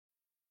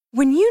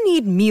When you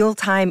need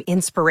mealtime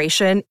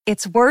inspiration,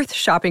 it's worth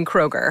shopping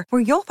Kroger,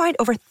 where you'll find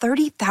over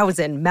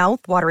 30,000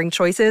 mouth-watering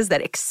choices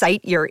that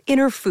excite your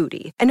inner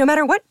foodie. And no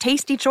matter what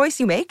tasty choice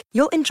you make,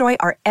 you'll enjoy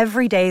our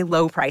everyday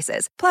low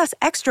prices, plus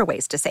extra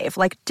ways to save,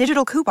 like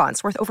digital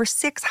coupons worth over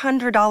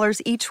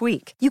 $600 each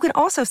week. You can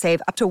also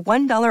save up to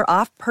 $1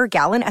 off per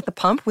gallon at the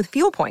pump with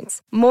fuel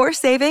points. More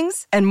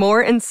savings and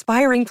more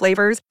inspiring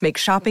flavors make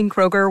shopping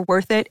Kroger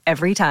worth it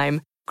every time.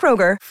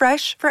 Kroger,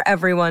 fresh for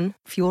everyone.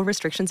 Fuel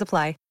restrictions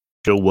apply.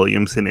 Joe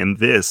Williamson, and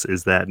this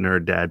is That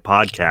Nerd Dad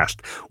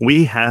podcast.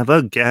 We have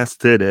a guest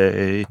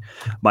today.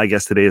 My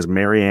guest today is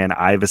Marianne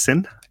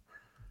Ivison.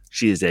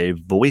 She is a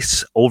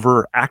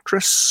voice-over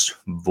actress,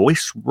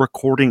 voice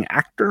recording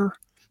actor,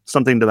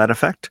 something to that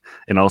effect,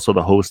 and also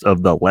the host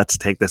of the Let's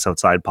Take This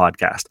Outside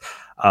podcast.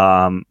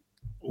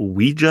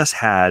 We just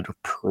had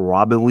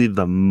probably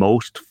the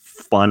most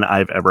fun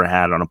I've ever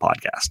had on a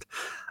podcast.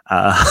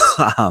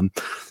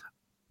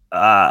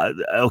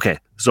 Okay,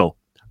 so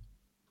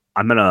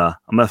I'm gonna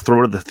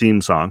throw to the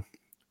theme song,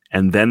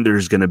 and then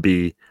there's gonna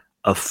be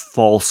a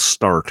false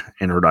start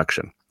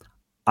introduction.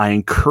 I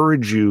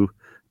encourage you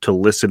to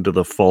listen to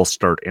the false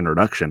start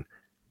introduction.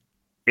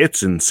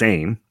 It's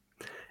insane.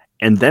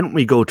 And then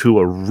we go to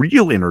a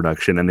real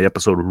introduction, and the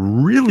episode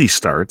really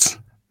starts.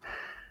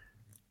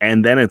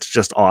 And then it's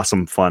just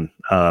awesome fun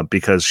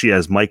because she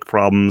has mic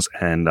problems,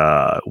 and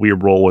we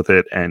roll with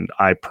it. And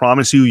I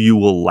promise you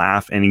will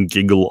laugh and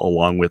giggle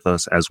along with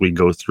us as we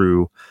go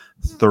through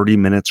 30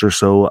 minutes or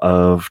so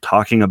of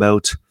talking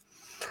about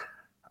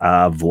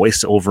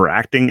voice over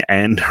acting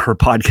and her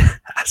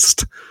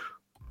podcast.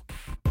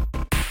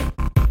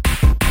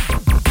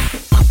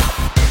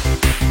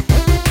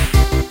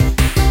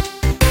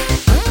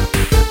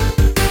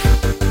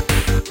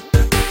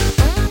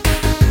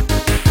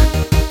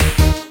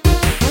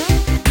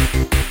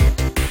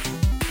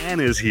 Anne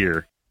is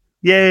here.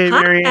 Yay,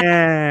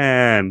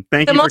 Marianne.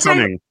 Thank you for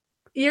coming.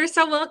 You're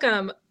so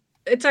welcome.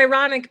 It's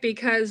ironic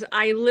because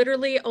I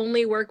literally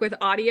only work with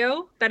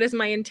audio. That is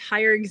my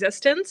entire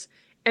existence,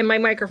 and my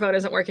microphone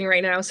isn't working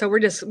right now. So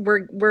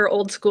we're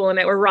old school in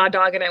it. We're raw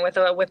dogging it with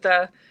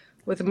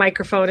a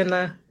microphone in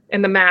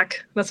the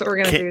Mac. That's what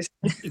we're gonna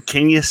do.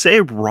 Can you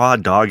say raw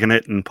dogging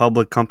it in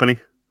public company,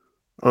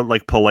 or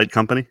like polite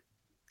company?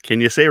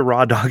 Can you say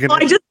raw dogging it?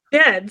 I just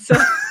did. So.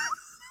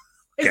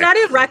 Is that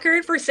a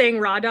record for saying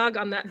raw dog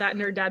on that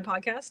Nerd Dad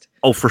podcast?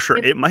 Oh, for sure.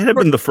 It might have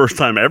been the first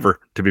time ever,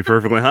 to be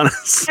perfectly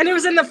honest. And it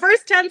was in the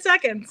first 10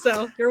 seconds,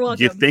 so you're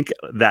welcome. You think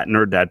that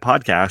Nerd Dad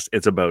podcast,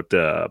 it's about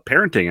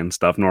parenting and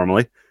stuff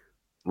normally.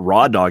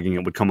 Raw dogging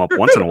it would come up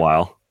once in a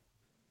while.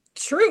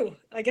 True.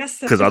 I guess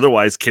so. Because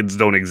otherwise kids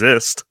don't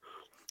exist.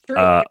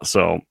 True.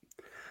 So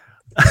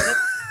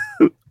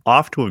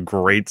off to a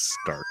great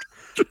start.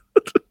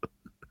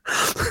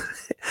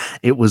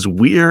 It was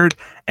weird,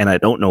 and I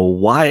don't know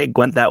why it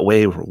went that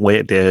way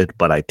it did,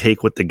 but I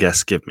take what the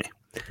guests give me.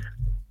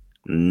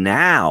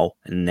 Now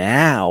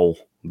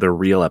the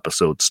real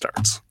episode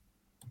starts.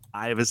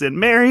 Ivison,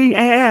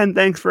 Marianne,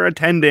 thanks for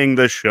attending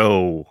the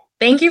show.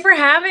 Thank you for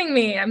having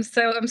me. I'm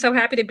so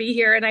happy to be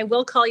here, and I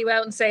will call you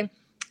out and say,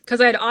 because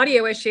I had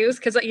audio issues,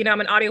 because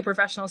I'm an audio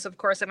professional, so of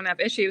course I'm gonna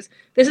have issues.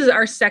 This is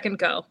our second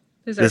go.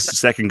 This is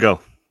second go.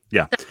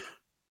 Yeah.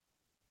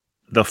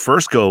 The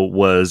first go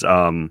was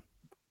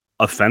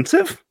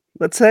offensive,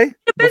 let's say.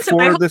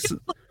 Offensive.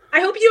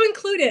 I hope you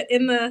include it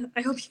in the.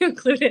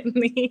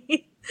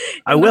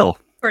 I will.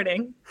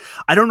 Recording.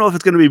 I don't know if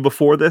it's going to be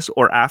before this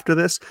or after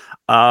this,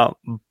 but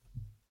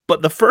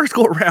the first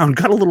go around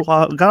got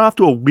off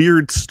to a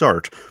weird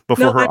start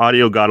before her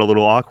audio got a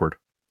little awkward.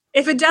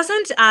 If it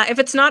doesn't, if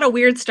it's not a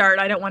weird start,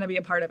 I don't want to be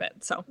a part of it.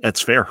 So that's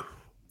fair.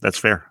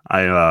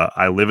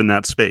 I live in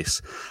that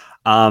space.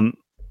 I'm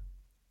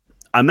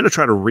going to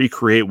try to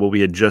recreate what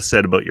we had just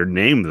said about your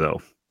name, though.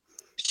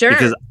 Sure.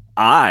 Because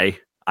I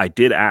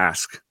did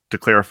ask to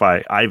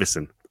clarify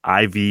Ivison,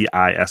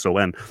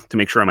 Ivison, to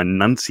make sure I'm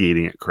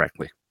enunciating it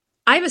correctly.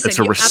 Ivison, it's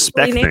a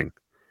respect thing.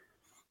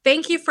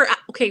 Thank you for.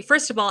 Okay,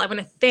 first of all, I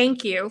want to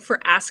thank you for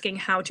asking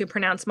how to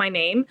pronounce my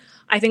name.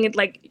 I think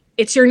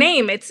it's your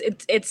name.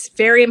 It's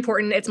very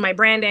important. It's my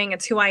branding.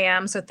 It's who I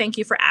am. So thank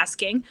you for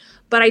asking.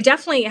 But I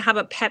definitely have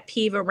a pet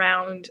peeve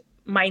around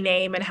my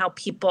name and how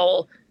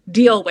people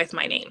deal with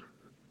my name.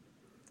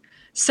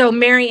 So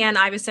Marianne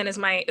Ivison is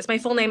my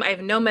full name. I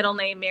have no middle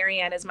name.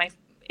 Marianne is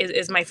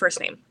my first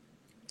name.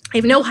 I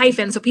have no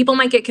hyphen, so people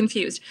might get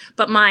confused.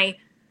 But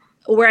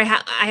where I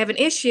have an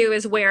issue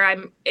is where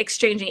I'm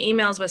exchanging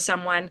emails with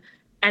someone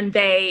and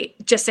they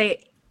just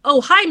say, "Oh,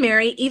 hi,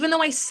 Mary," even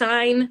though I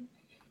sign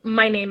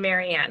my name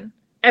Marianne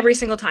every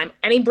single time.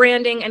 Any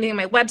branding, anything on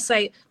my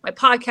website, my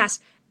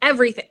podcast,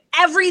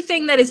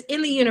 everything that is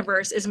in the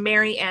universe is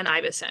Marianne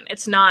Ivison.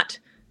 It's not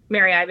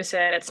Mary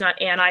Ivison. It's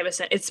not Ann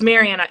Ivison. It's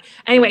Marianne.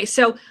 Anyway,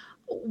 so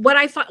what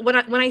I thought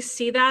when I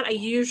see that, I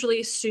usually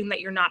assume that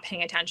you're not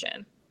paying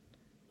attention.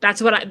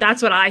 That's what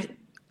I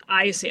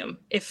assume.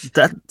 If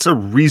that's a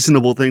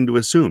reasonable thing to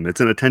assume,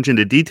 it's an attention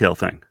to detail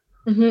thing.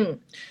 Mm-hmm.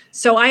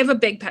 So I have a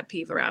big pet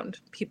peeve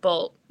around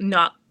people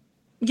not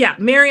Yeah,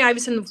 Mary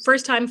Ivison,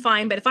 first time,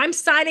 fine. But if I'm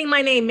signing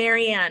my name,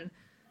 Marianne,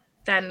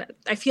 then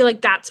I feel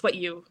like that's what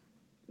you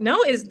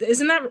know.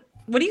 Isn't that,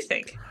 what do you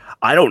think?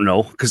 I don't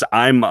know because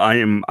my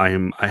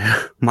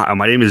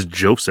name is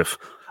Joseph.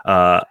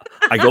 I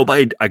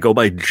go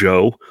by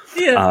Joe.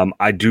 Yeah.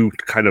 I do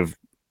kind of.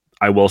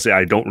 I will say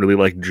I don't really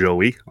like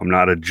Joey. I'm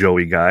not a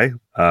Joey guy.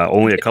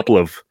 Only a couple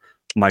of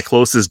my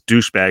closest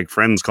douchebag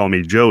friends call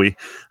me Joey,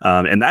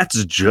 and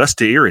that's just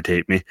to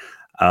irritate me.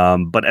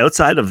 But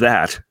outside of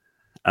that,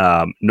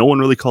 no one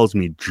really calls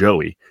me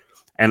Joey.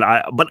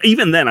 But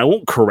even then, I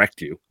won't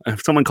correct you.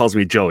 If someone calls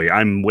me Joey,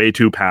 I'm way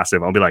too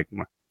passive. I'll be like,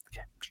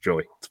 okay, it's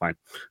Joey. It's fine.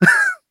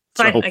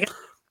 Fine. So,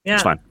 Yeah.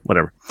 it's fine.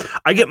 Whatever.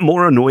 I get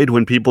more annoyed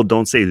when people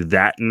don't say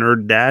that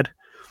nerd dad.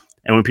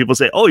 And when people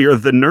say, oh, you're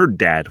the nerd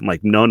dad. I'm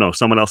like, no,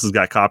 someone else has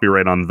got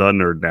copyright on the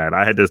nerd dad.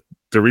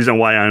 The reason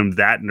why I'm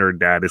that nerd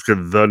dad is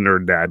because the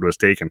nerd dad was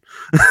taken.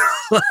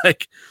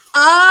 Like,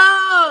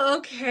 oh,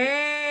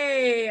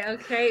 okay.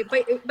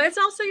 But it's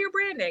also your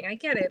branding. I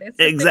get it.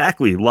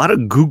 exactly. A lot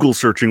of Google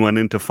searching went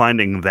into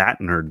finding that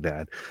nerd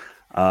dad.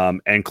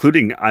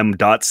 Including I'm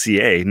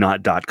 .ca,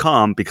 not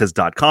 .com, because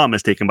 .com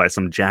is taken by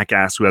some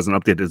jackass who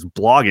hasn't updated his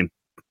blog in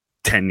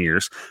 10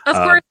 years.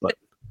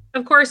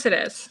 Of course it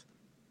is.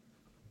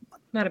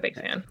 Not a big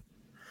fan.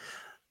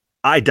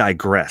 I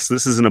digress.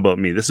 This isn't about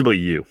me. This is about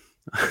you.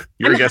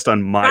 You're a guest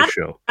on my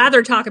show. I'd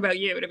rather talk about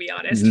you, to be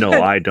honest.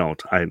 No, I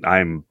don't.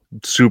 I'm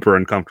super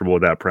uncomfortable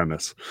with that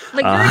premise.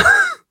 Like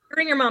you're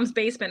in your mom's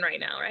basement right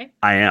now, right?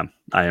 I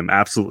am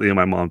absolutely in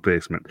my mom's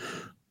basement.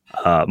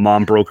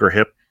 Mom broke her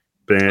hip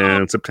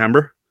in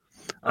September.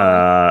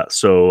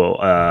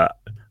 So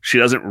she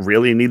doesn't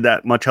really need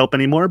that much help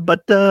anymore,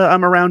 but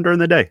I'm around during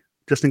the day,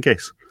 just in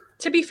case.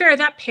 To be fair,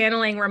 that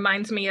paneling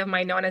reminds me of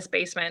my Nona's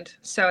basement.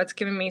 So it's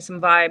giving me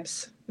some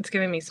vibes. It's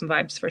giving me some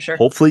vibes for sure.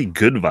 Hopefully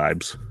good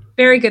vibes.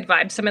 Very good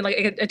vibes. Something like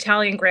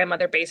Italian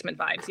grandmother basement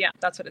vibes. Yeah,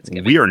 that's what it's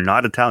giving. We are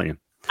not Italian.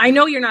 I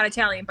know you're not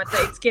Italian, but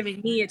it's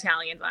giving me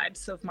Italian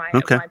vibes of my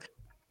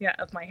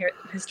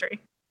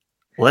history.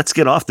 Let's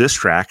get off this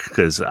track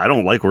because I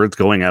don't like where it's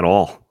going at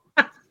all.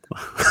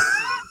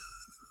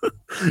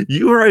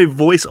 You are a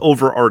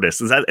voiceover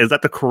artist. Is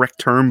that the correct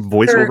term?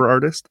 Voiceover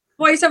artist?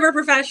 Voiceover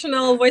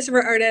professional,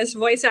 voiceover artist,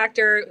 voice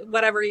actor,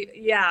 whatever.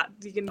 Yeah.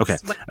 You can okay.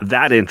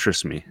 That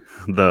interests me.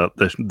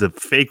 The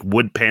fake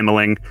wood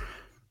paneling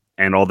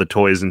and all the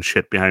toys and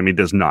shit behind me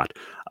does not.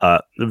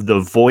 The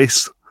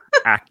voice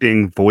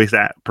acting,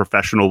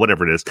 professional,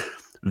 whatever it is,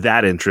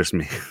 that interests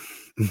me.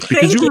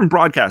 Because you were in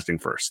broadcasting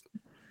first.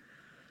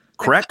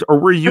 Correct? Or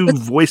were you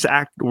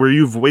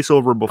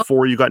voiceover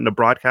before you got into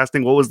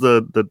broadcasting? What was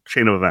the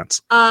chain of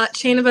events?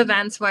 Chain of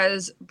events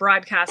was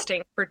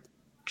broadcasting for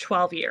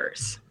 12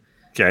 years.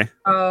 Okay.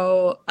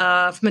 So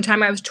from the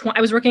time I was 20,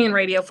 I was working in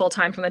radio full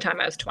time from the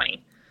time I was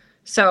 20.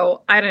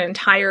 So I had an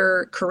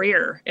entire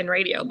career in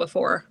radio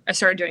before I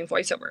started doing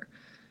voiceover.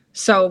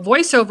 So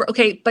voiceover,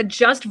 okay, but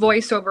just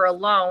voiceover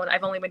alone,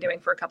 I've only been doing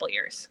for a couple of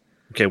years.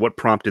 Okay, what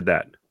prompted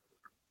that?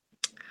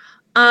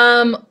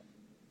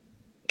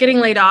 Getting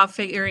laid off,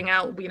 figuring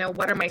out,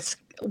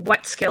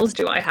 what skills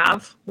do I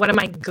have? What am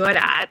I good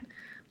at?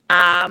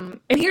 And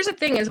here's the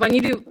thing is when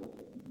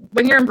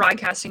you're in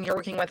broadcasting, you're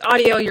working with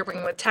audio, you're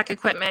working with tech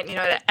equipment,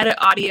 to edit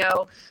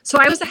audio. So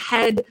I was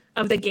ahead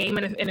of the game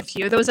in a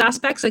few of those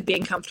aspects, like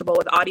being comfortable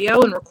with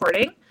audio and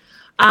recording.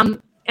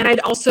 And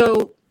I'd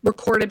also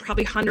recorded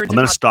probably hundreds. I'm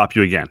going to stop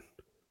you again.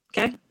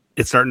 Okay.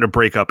 It's starting to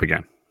break up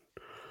again.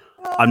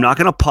 I'm not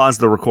going to pause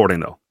the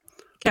recording though.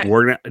 Okay.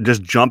 We're going to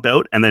just jump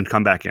out and then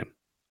come back in.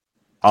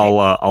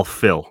 I'll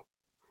fill.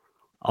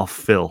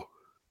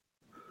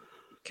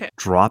 Okay.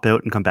 Drop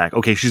out and come back.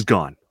 Okay, she's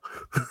gone.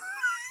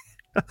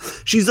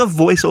 She's a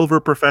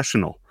voiceover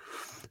professional.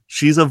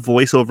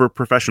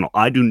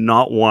 I do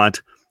not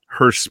want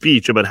her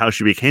speech about how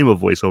she became a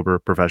voiceover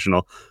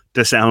professional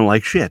to sound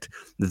like shit.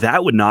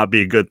 That would not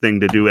be a good thing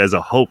to do as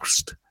a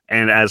host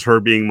and as her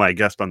being my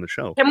guest on the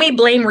show. Can we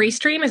blame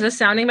Restream? Is this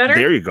sounding better?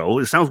 There you go.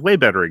 It sounds way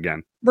better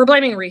again. We're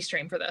blaming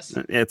Restream for this.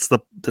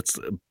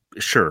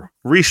 Sure.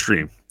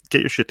 Restream.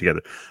 Get your shit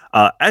together.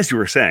 As you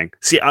were saying,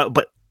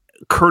 but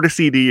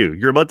courtesy to you,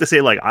 you're about to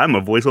say like I'm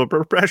a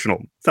voiceover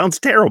professional. Sounds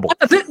terrible.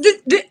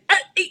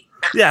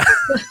 Yeah.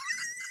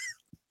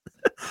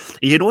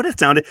 You know what it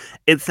sounded?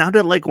 It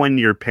sounded like when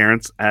your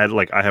parents had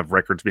I have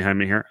records behind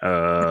me here.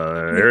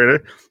 I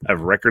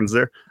have records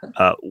there.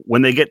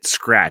 When they get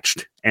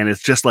scratched and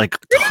it's just like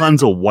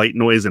tons of white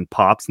noise and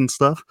pops and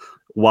stuff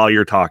while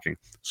you're talking.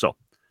 So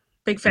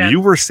big fan.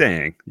 You were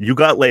saying you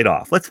got laid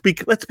off. Let's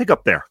pick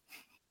up there.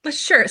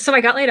 Sure. So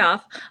I got laid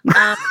off.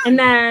 And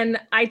then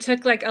I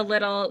took a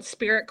little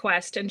spirit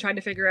quest and tried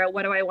to figure out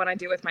what do I want to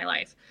do with my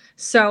life.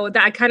 So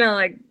that I kind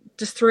of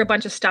just threw a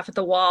bunch of stuff at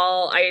the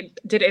wall. I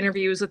did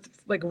interviews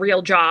with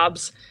real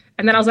jobs.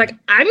 And then I was like,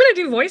 I'm going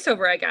to do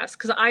voiceover, I guess.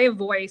 Because I have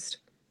voiced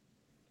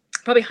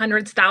probably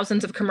hundreds,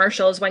 thousands of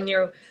commercials. When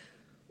you're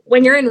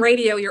in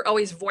radio, you're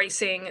always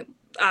voicing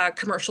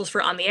commercials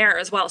for on the air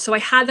as well. So I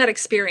had that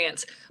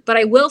experience. But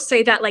I will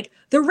say that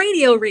the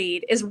radio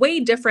read is way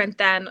different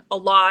than a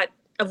lot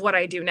of what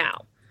I do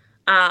now.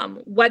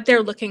 what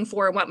they're looking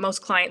for and what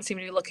most clients seem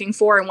to be looking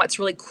for and what's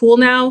really cool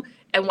now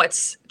and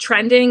what's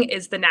trending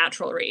is the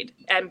natural read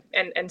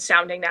and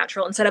sounding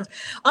natural instead of,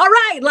 all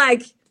right,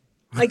 like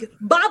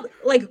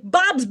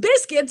Bob's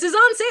Biscuits is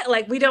on sale.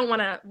 Like we don't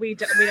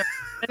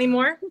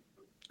anymore.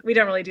 We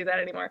don't really do that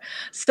anymore.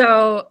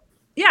 So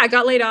yeah, I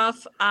got laid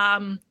off,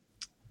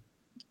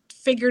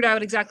 figured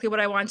out exactly what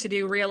I wanted to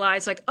do,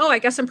 realized like, oh, I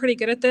guess I'm pretty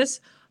good at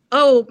this.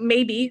 Oh,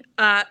 maybe,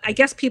 I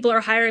guess people are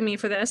hiring me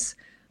for this.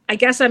 I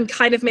guess I'm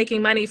kind of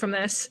making money from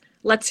this.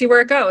 Let's see where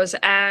it goes.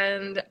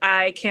 And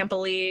I can't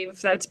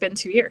believe that it's been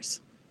 2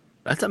 years.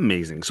 That's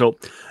amazing. So,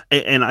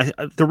 and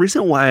the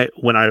reason why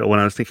when I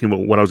was thinking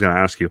about what I was going to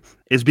ask you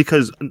is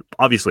because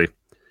obviously,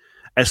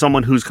 as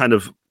someone who's kind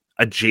of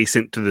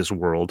adjacent to this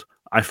world,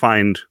 I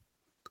find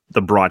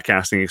the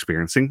broadcasting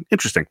experiencing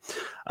interesting.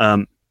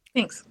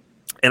 Thanks.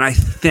 And I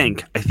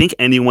think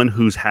anyone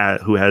who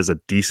has a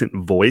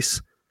decent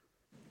voice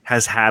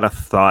has had a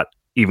thought,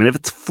 even if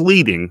it's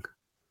fleeting.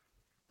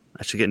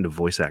 I should get into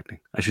voice acting.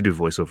 I should do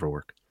voiceover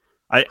work.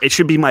 It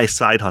should be my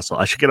side hustle.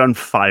 I should get on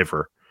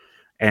Fiverr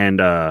and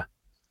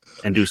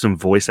do some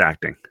voice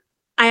acting.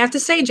 I have to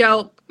say,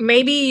 Joe,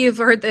 maybe you've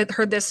heard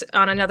this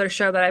on another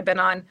show that I've been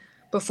on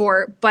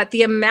before, but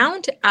the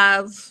amount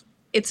of,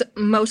 it's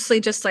mostly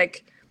just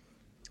like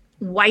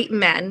white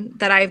men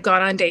that I've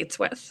gone on dates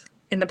with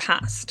in the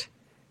past.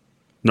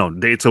 No,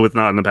 dates with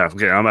not in the past.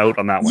 Okay, I'm out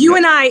on that one.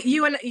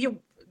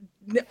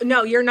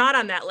 No, you're not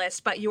on that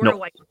list, but you are a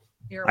white.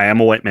 I am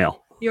a white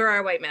male. You are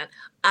a white man.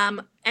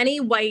 Any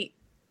white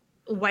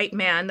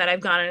man that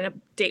I've gone on a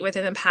date with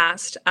in the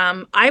past,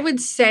 I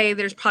would say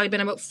there's probably been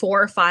about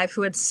 4 or 5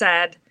 who had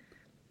said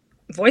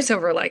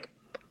voiceover, like,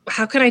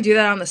 how can I do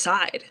that on the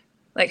side?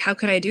 Like, how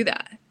can I do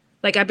that?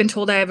 Like, I've been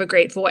told I have a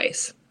great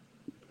voice.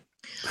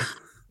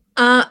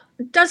 Don't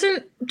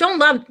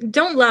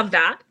love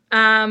that.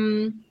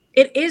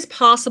 It is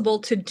possible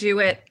to do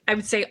it, I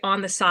would say,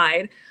 on the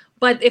side.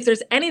 But if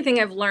there's anything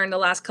I've learned the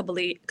last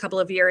couple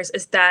of years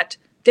is that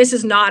this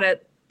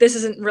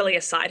isn't really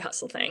a side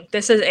hustle thing.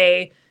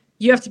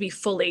 You have to be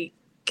fully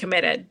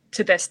committed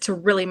to this to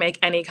really make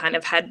any kind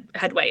of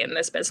headway in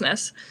this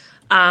business.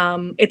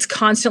 It's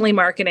constantly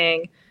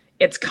marketing.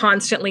 It's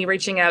constantly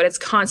reaching out. It's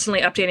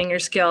constantly updating your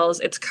skills.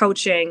 It's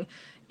coaching.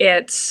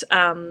 It's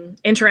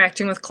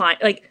interacting with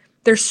clients. Like,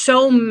 there's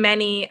so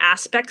many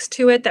aspects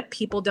to it that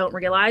people don't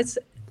realize,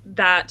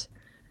 that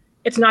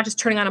it's not just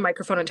turning on a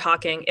microphone and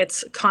talking.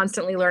 It's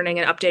constantly learning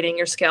and updating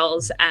your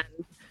skills and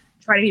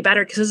trying to be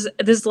better, because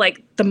this is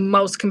like the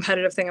most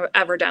competitive thing I've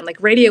ever done.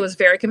 Like, radio is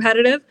very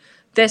competitive.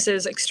 This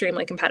is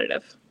extremely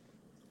competitive.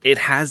 It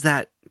has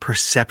that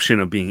perception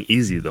of being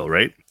easy though,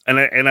 right? And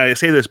I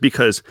say this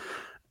because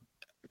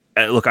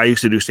look, I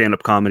used to do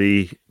stand-up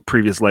comedy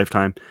previous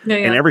lifetime. Yeah.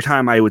 And every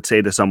time I would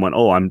say to someone,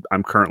 oh,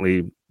 I'm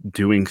currently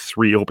doing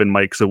 3 open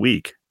mics a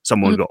week,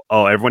 someone would go,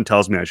 oh, everyone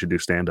tells me I should do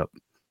stand-up.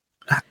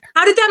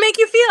 How did that make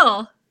you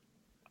feel?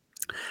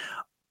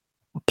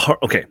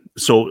 Okay,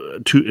 so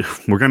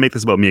we're going to make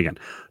this about me again.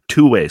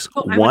 2 ways.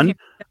 One,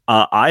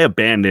 I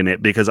abandoned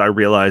it because I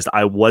realized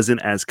I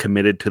wasn't as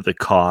committed to the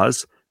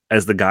cause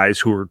as the guys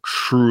who are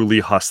truly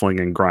hustling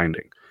and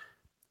grinding.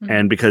 Mm-hmm.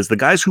 And because the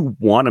guys who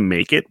want to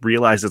make it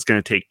realize it's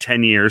going to take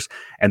 10 years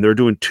and they're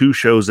doing 2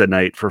 shows a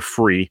night for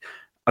free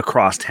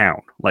across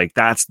town. Like,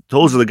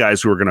 those are the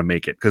guys who are going to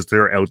make it because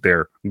they're out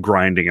there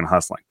grinding and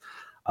hustling.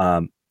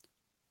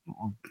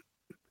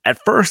 At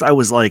first I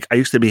was like, I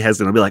used to be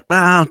hesitant. I'd be like,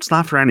 well, it's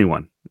not for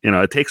anyone. You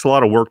know, it takes a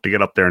lot of work to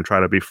get up there and try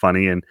to be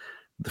funny. And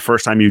the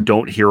first time you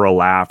don't hear a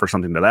laugh or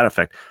something to that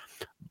effect.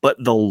 But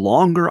the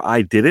longer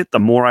I did it, the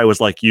more I was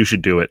like, you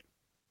should do it.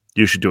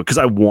 You should do it. Because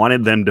I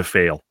wanted them to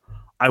fail.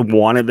 I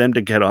wanted them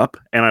to get up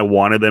and I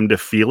wanted them to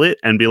feel it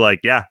and be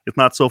like, yeah, it's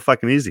not so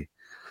fucking easy.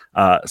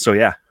 So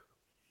yeah.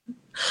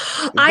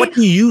 What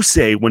do you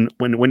say when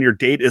your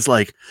date is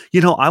like,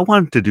 I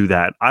wanted to do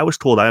that. I was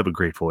told I have a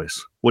great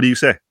voice. What do you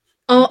say?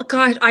 Oh,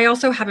 gosh, I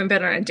also haven't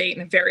been on a date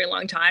in a very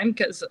long time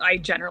because I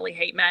generally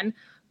hate men.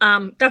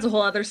 That's a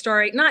whole other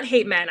story. Not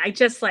hate men. I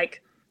just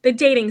the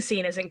dating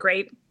scene isn't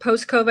great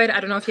post-COVID. I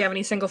don't know if you have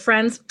any single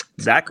friends.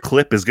 That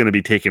clip is going to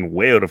be taken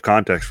way out of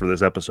context for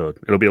this episode.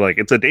 It'll be like,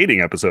 it's a dating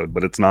episode,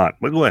 but it's not.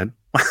 But go ahead.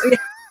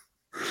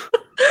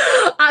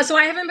 So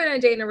I haven't been on a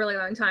date in a really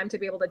long time to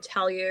be able to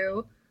tell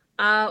you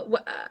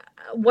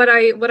what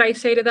I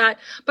say to that.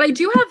 But I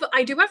do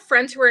have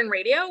friends who are in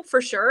radio for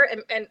sure,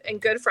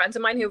 and good friends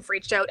of mine who have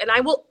reached out, and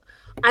I will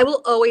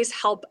always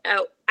help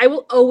out. I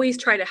will always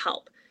try to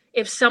help.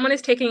 If someone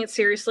is taking it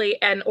seriously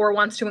or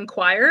wants to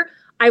inquire,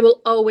 I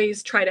will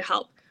always try to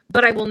help.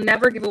 But I will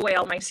never give away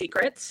all my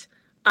secrets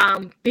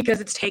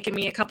because it's taken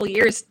me a couple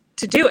years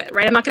to do it,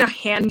 right? I'm not going to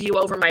hand you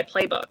over my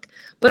playbook,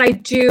 but I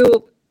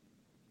do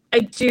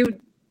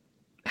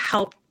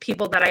help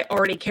people that I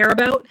already care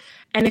about.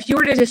 And if you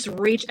were to just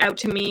reach out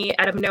to me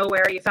out of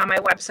nowhere, you found my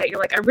website, you're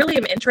like, I really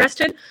am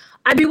interested,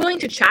 I'd be willing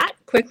to chat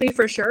quickly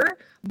for sure,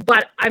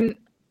 but I'm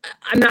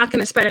not going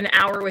to spend an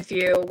hour with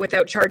you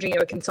without charging you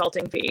a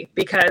consulting fee,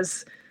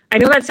 because I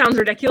know that sounds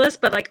ridiculous,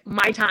 but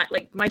my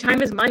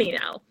time is money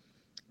now.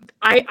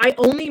 I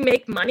only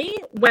make money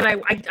when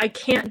I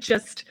can't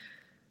just,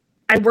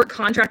 I work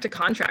contract to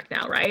contract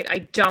now, right? I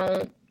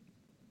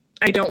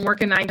don't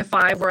work a 9 to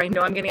 5 where I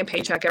know I'm getting a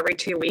paycheck every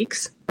 2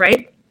 weeks,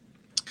 right?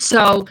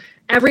 So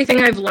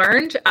everything I've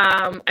learned,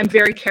 I'm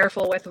very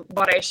careful with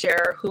what I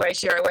share, who I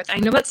share it with. I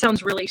know that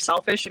sounds really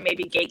selfish and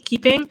maybe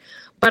gatekeeping,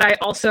 but I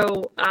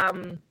also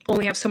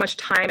only have so much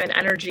time and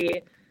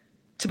energy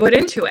to put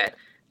into it.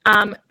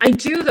 I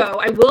do, though,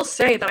 I will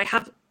say that I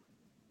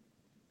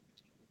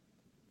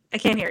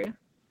can't hear you.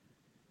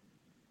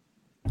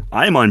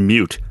 I'm on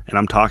mute and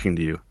I'm talking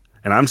to you.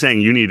 And I'm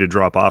saying you need to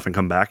drop off and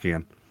come back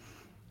again.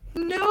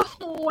 No,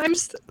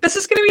 this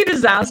is going to be a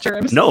disaster.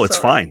 No, it's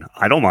fine.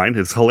 I don't mind.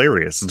 It's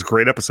hilarious. It's a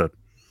great episode.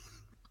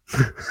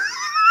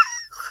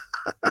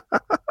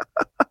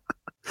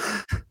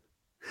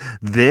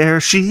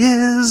 There she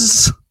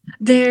is.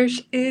 There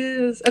she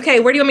is. Okay,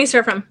 where do you want me to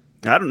start from?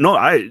 I don't know.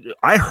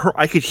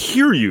 I could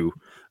hear you.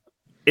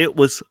 It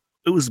was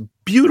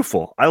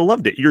beautiful. I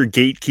loved it. You're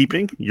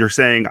gatekeeping. You're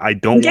saying I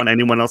don't want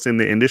anyone else in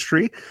the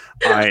industry.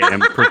 I am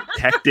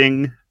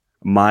protecting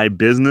my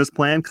business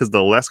plan because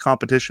the less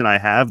competition I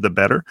have, the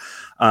better.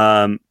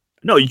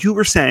 No, you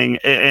were saying,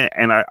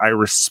 and I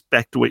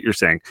respect what you're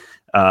saying.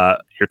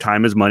 Your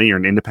time is money. You're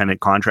an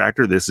independent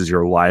contractor. This is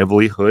your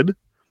livelihood.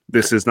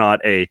 This is not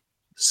a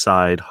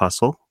side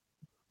hustle.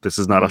 This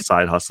is not a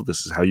side hustle.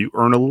 This is how you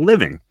earn a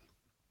living.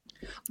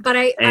 But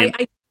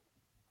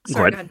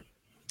Go ahead.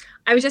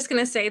 I was just going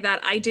to say that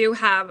I do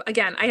have,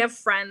 again, I have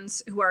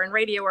friends who are in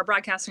radio or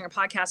broadcasting or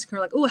podcasting who are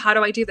like, oh, how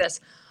do I do this?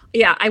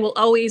 Yeah, I will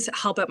always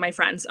help out my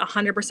friends.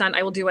 100%.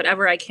 I will do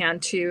whatever I can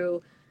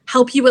to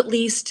help you at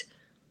least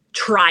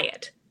try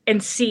it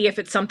and see if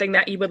it's something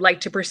that you would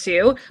like to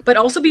pursue, but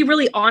also be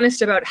really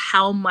honest about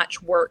how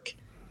much work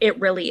it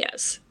really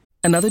is.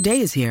 Another day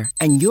is here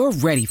and you're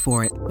ready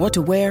for it. What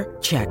to wear?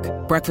 Check.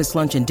 Breakfast,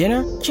 lunch, and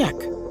dinner? Check.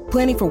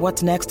 Planning for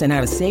what's next and how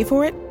to save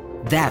for it?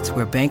 That's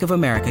where Bank of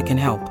America can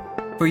help.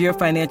 For your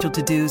financial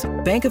to-dos,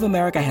 Bank of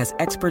America has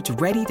experts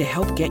ready to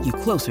help get you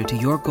closer to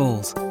your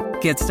goals.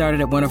 Get started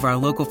at one of our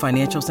local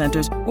financial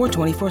centers or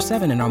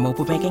 24/7 in our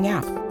mobile banking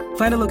app.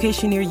 Find a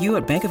location near you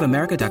at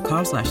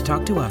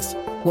bankofamerica.com/talktous.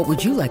 What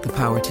would you like the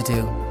power to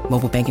do?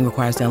 Mobile banking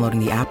requires downloading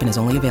the app and is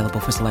only available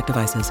for select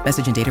devices.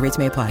 Message and data rates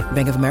may apply.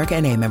 Bank of America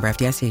NA, member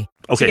FDIC.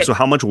 Okay, so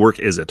how much work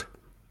is it?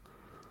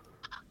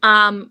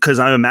 Because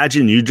I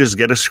imagine you just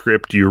get a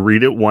script, you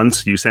read it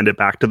once, you send it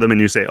back to them, and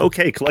you say,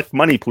 okay, collect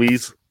money,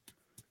 please.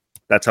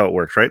 That's how it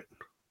works, right?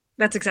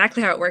 That's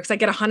exactly how it works. I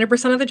get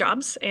 100% of the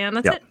jobs, and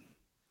that's it.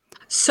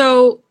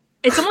 So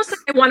it's almost like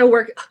I want to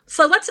work.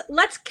 So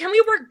can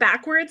we work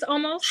backwards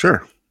almost?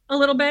 Sure. A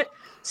little bit.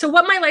 So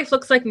what my life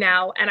looks like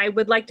now, and I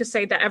would like to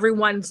say that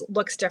everyone's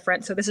looks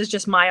different. So this is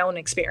just my own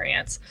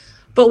experience.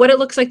 But what it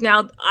looks like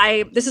now,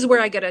 this is where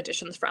I get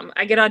auditions from.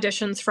 I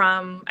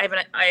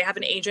have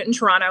an agent in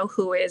Toronto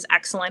who is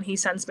excellent. He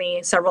sends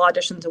me several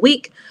auditions a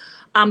week.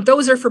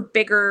 Those are for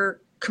bigger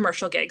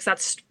commercial gigs.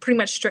 That's pretty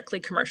much strictly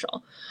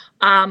commercial.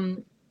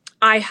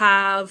 I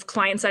have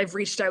clients I've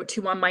reached out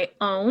to on my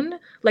own,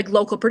 like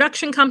local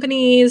production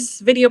companies,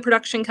 video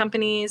production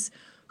companies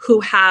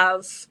who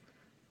have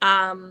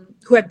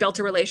built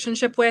a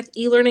relationship with,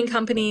 e-learning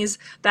companies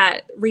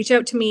that reach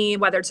out to me,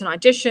 whether it's an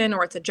audition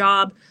or it's a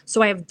job.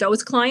 So I have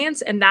those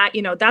clients, and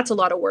that's a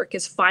lot of work,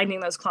 is finding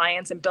those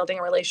clients and building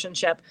a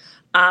relationship,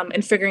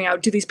 and figuring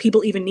out, do these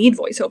people even need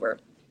voiceover?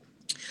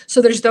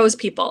 So there's those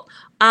people.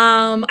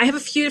 I have a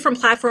few different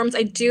platforms.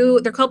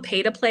 They're called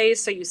pay to play.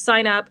 So you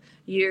sign up,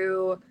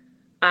 you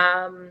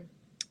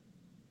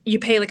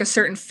pay like a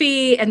certain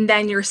fee, and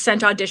then you're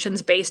sent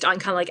auditions based on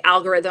kind of like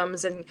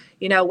algorithms and,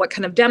 what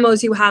kind of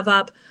demos you have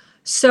up.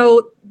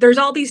 So there's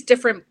all these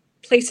different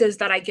places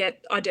that I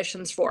get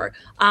auditions for.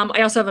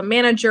 I also have a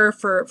manager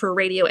for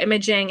radio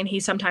imaging, and he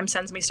sometimes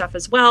sends me stuff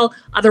as well.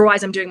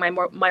 Otherwise, I'm doing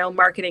my own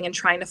marketing and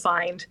trying to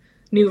find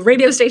new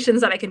radio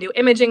stations that I can do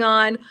imaging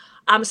on.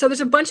 So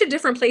there's a bunch of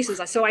different places.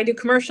 So I do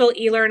commercial,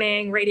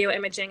 e-learning, radio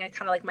imaging. I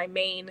kind of like my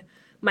main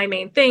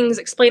things,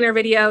 explainer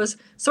videos.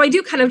 So I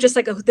do kind of just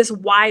like this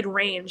wide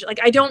range. Like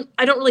I don't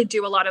really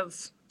do a lot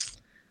of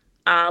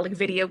like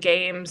video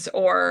games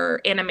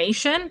or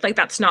animation. Like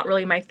that's not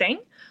really my thing.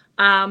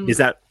 Is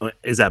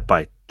that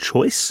by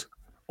choice,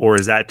 or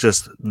is that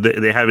just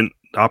they haven't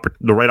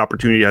the right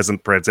opportunity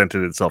hasn't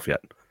presented itself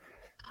yet?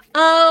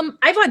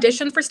 I've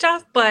auditioned for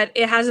stuff, but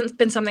it hasn't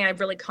been something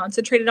I've really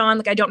concentrated on.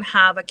 Like I don't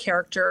have a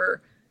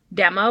character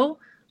demo.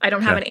 I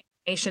don't have an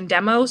animation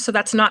demo. So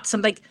that's not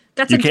something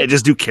you can't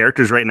just do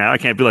characters right now. I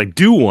can't be like,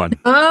 do one.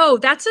 Oh,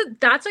 that's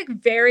like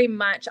very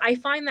much. I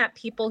find that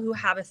people who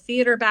have a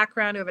theater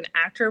background, who have an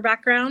actor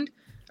background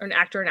or an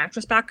actor and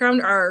actress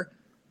background are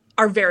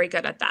very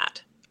good at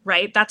that.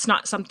 Right. That's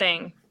not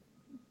something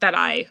that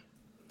I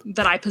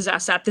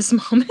possess at this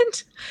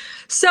moment.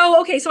 So,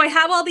 okay. So I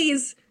have all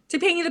these, to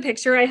paint you the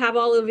picture, I have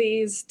all of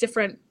these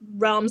different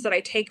realms that I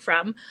take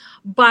from,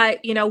 but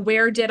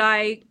where did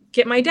I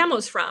get my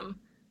demos from?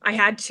 I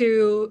had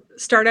to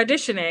start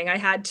auditioning. I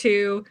had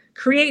to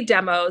create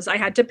demos. I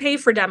had to pay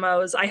for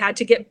demos. I had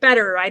to get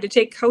better. I had to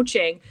take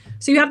coaching.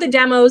 So you have the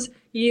demos,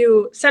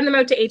 you send them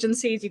out to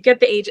agencies, you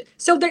get the agent.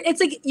 So there, it's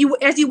like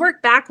as you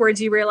work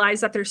backwards, you realize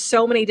that there's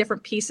so many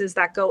different pieces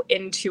that go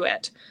into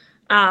it.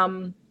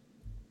 And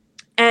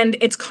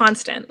it's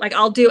constant. Like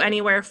I'll do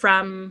anywhere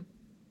from,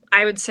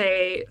 I would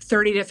say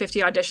 30 to 50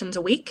 auditions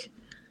a week,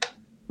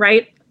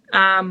 right?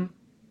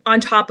 On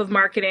top of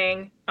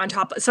marketing,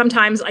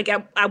 sometimes like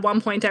at one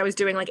point I was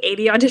doing like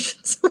 80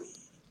 auditions a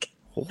week.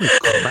 Holy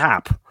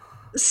crap.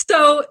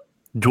 So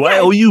do I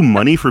owe you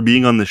money for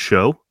being on the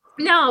show?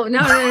 No.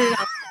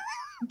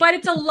 But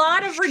it's a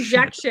lot of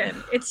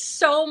rejection. It's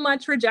so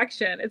much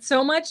rejection. It's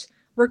so much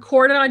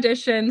record an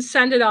audition,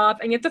 send it off,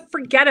 and you have to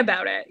forget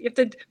about it. You have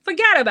to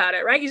forget about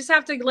it, right? You just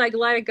have to like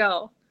let it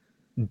go.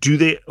 Do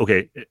they?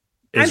 Okay.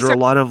 Is there a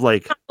lot of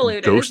like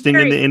ghosting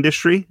in the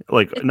industry?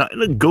 Like not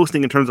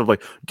ghosting in terms of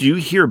like, do you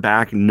hear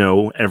back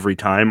no every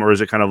time, or is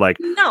it kind of like,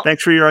 no,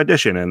 thanks for your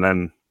audition, and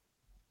then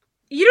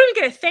you don't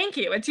get a thank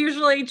you? It's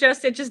usually it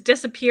just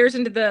disappears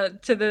into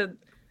the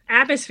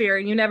atmosphere,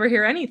 and you never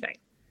hear anything.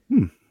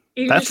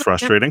 That's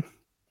frustrating.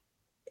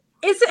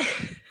 Is it?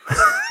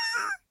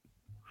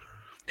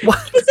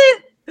 What is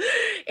it?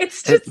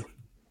 It's just.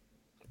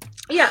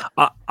 Yeah.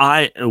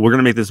 We're going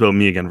to make this about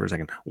me again for a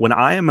second. When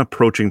I am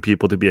approaching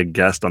people to be a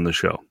guest on the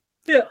show,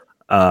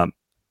 the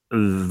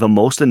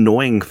most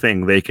annoying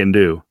thing they can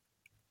do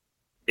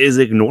is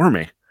ignore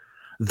me.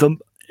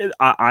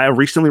 I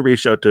recently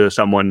reached out to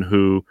someone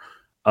who,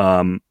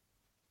 I'm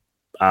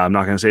not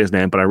going to say his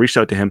name, but I reached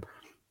out to him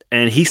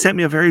and he sent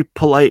me a very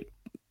polite,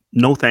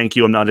 no, thank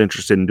you. I'm not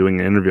interested in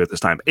doing an interview at this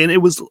time. And I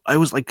was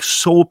like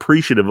so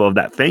appreciative of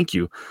that thank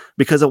you,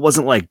 because it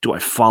wasn't like, do I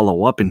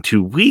follow up in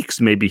 2 weeks?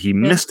 Maybe he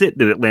missed it.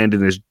 Did it land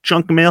in his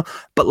junk mail?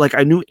 But like,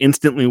 I knew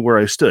instantly where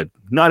I stood.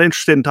 Not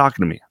interested in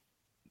talking to me.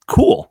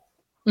 Cool.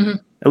 Mm-hmm.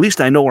 At least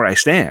I know where I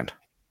stand.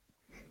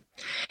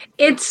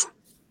 It's,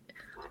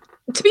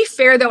 to be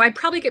fair though, I'd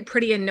probably get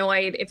pretty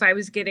annoyed if I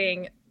was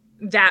getting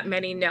that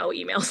many no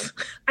emails.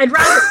 I'd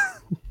rather...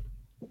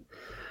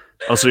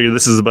 Also,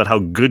 this is about how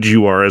good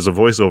you are as a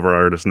voiceover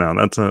artist now.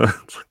 That's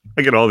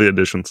I get all the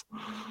additions.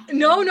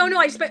 No.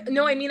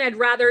 I mean, I'd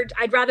rather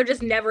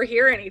just never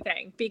hear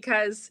anything,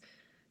 because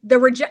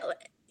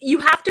you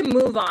have to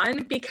move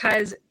on,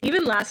 because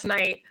even last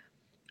night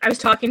I was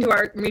talking to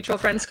our mutual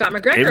friend, Scott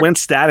McGregor. It went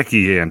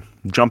staticky again.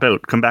 Jump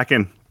out. Come back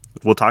in.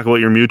 We'll talk about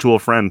your mutual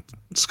friend,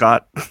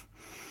 Scott.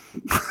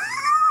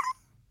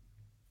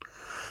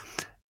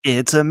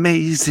 It's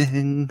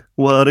amazing.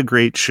 What a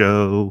great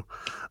show.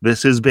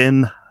 This has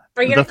been...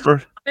 Are you going to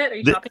chop it? Are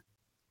you chopping?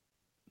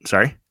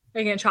 Sorry?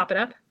 Are you going to chop it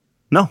up?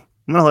 No, I'm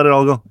going to let it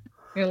all go.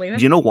 You're going to leave it?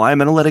 Do you know why I'm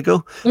going to let it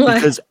go? What?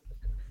 Because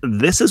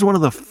this is one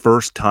of the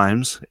first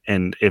times,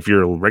 and if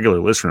you're a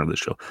regular listener of this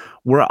show,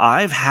 where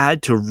I've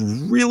had to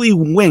really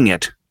wing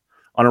it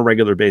on a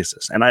regular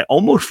basis. And I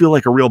almost feel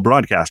like a real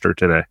broadcaster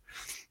today.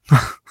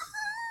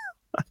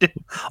 I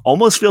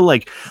almost feel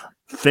like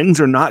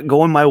things are not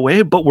going my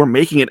way, but we're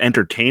making it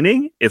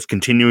entertaining. It's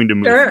continuing to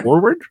move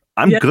forward.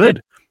 I'm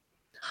good.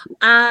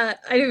 I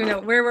don't even know.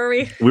 Where were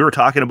we? We were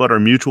talking about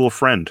our mutual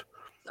friend.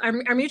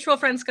 Our mutual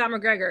friend, Scott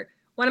McGregor.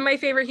 One of my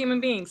favorite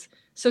human beings.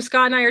 So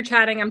Scott and I are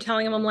chatting. I'm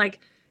telling him, I'm like,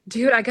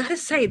 dude, I got to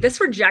say,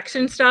 this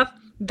rejection stuff,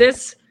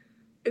 this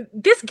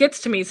gets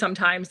to me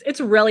sometimes.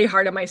 It's really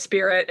hard on my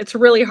spirit. It's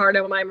really hard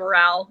on my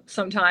morale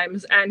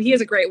sometimes. And he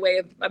has a great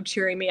way of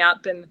cheering me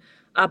up and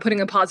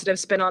putting a positive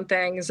spin on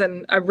things.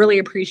 And I really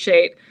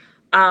appreciate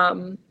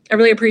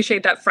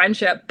that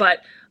friendship.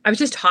 But I was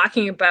just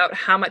talking about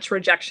how much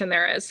rejection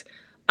there is.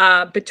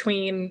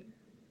 Between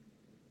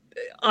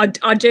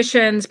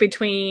auditions,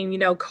 between,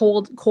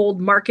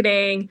 cold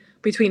marketing,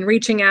 between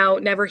reaching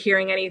out, never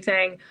hearing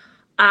anything.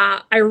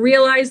 I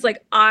realized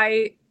like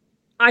I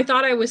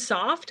thought I was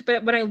soft,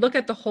 but when I look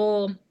at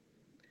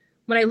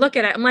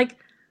it, I'm like,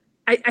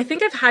 I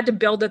think I've had to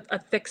build a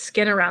thick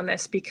skin around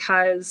this,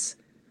 because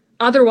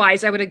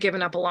otherwise I would have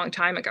given up a long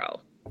time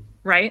ago.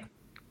 Right?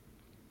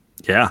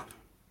 Yeah.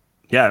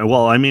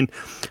 Well, I mean,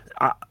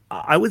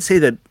 I would say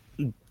that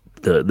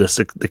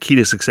the key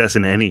to success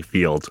in any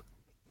field,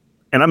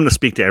 and I'm going to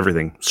speak to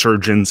everything,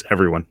 surgeons,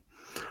 everyone,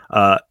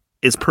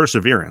 is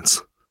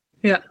perseverance.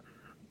 Yeah.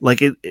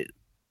 Like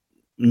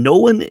no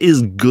one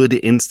is good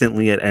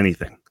instantly at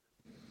anything.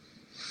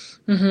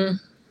 Mm-hmm.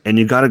 And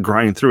you got to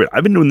grind through it.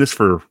 I've been doing this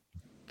for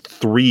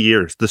 3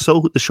 years. The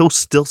show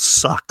still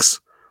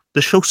sucks.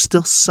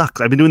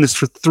 I've been doing this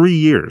for 3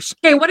 years.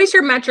 Okay. What is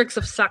your metrics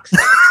of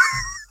success?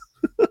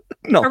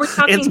 No, are we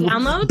talking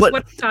downloads? But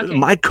what are we talking?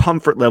 My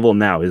comfort level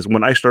now is,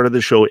 when I started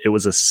the show, it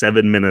was a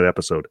 7-minute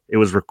episode. It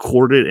was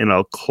recorded in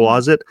a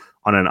closet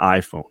on an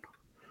iPhone.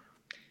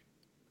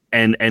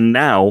 And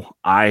now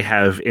I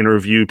have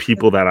interviewed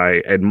people that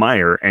I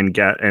admire and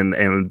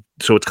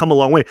so it's come a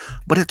long way,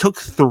 but it took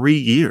 3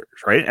 years,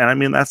 right? And I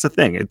mean, that's the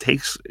thing.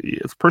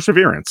 It's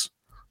perseverance.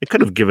 I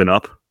could have given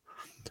up.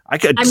 I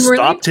could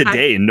stop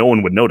today and no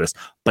one would notice,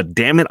 but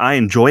damn it, I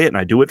enjoy it and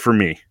I do it for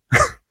me.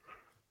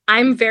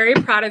 I'm very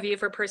proud of you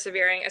for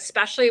persevering,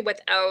 especially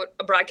without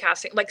a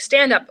broadcasting, like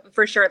stand up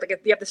for sure. Like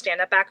if you have the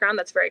stand up background,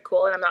 that's very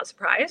cool. And I'm not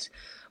surprised,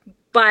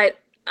 but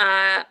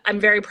I'm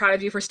very proud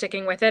of you for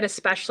sticking with it,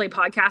 especially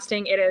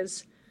podcasting. It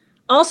is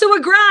also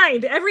a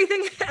grind.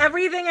 Everything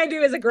I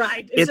do is a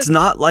grind. It's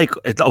not like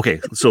it's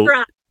okay. So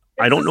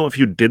I don't know if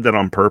you did that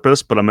on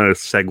purpose, but I'm going to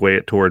segue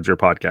it towards your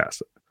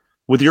podcast.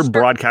 With your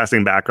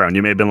broadcasting background,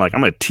 you may have been like,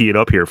 I'm going to tee it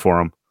up here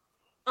for him.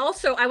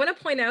 Also, I want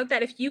to point out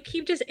that if you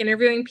keep just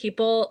interviewing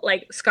people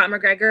like Scott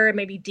McGregor and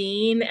maybe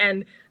Dean,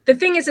 and the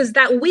thing is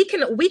that we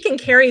can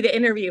carry the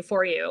interview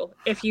for you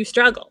if you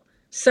struggle.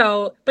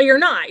 So, but you're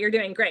not. You're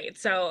doing great.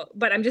 So,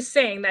 but I'm just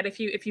saying that if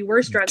you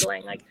were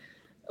struggling, like,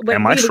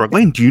 am I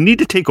struggling? Do you need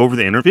to take over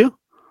the interview?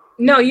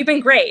 No, you've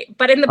been great.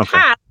 But in the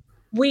past,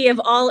 we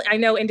have all, I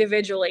know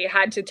individually,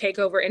 had to take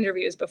over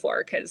interviews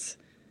before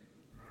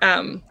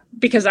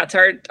because that's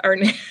our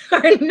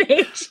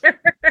nature.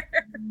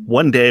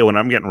 One day when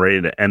I'm getting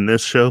ready to end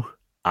this show,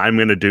 I'm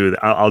going to do,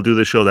 I'll do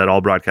the show that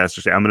all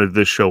broadcasters say. I'm going to do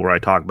this show where I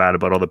talk bad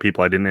about all the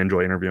people I didn't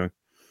enjoy interviewing.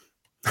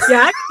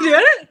 Yeah, I can do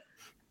it.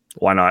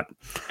 Why not?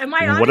 Am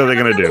I on, what are they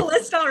going to do? The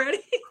list already?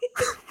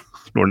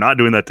 We're not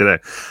doing that today.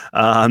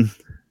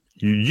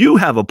 You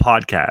have a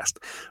podcast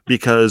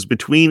because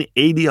between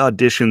 80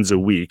 auditions a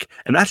week,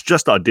 and that's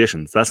just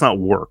auditions, that's not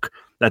work.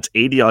 That's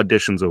 80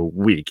 auditions a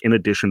week in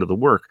addition to the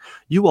work.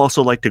 You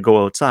also like to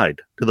go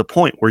outside to the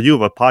point where you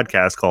have a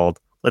podcast called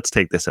Let's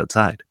Take This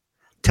Outside.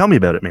 Tell me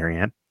about it,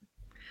 Marianne.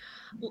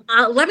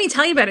 Let me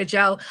tell you about it,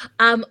 Joe.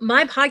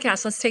 My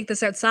podcast, Let's Take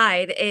This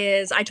Outside,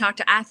 is I talk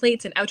to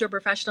athletes and outdoor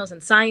professionals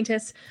and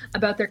scientists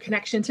about their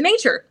connection to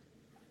nature.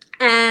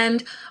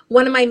 And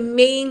one of my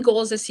main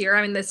goals this year,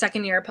 I'm in the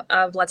second year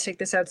of Let's Take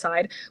This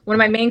Outside. One of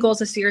my main goals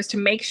this year is to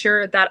make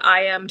sure that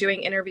I am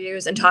doing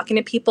interviews and talking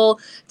to people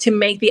to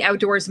make the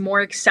outdoors more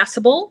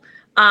accessible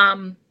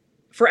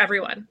for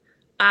everyone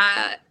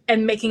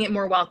and making it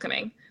more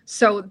welcoming.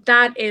 So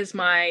that is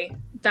my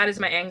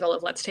angle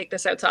of Let's Take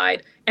This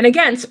Outside. And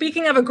again,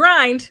 speaking of a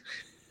grind.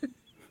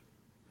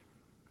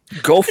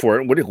 Go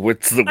for it.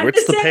 What's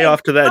the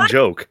payoff to that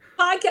joke?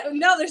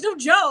 No, there's no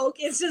joke.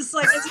 It's just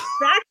like, it's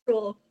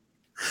factual.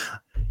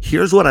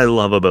 Here's what I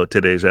love about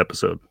today's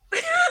episode.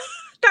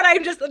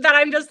 that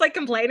I'm just like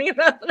complaining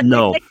about.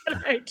 No.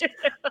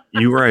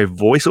 You are a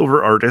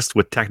voiceover artist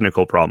with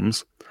technical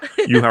problems.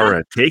 You are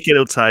a Take It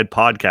Outside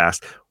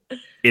podcast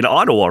in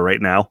Ottawa right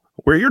now,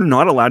 where you're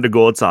not allowed to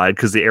go outside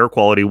because the air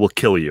quality will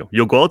kill you.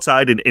 You'll go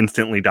outside and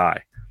instantly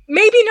die.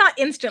 Maybe not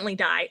instantly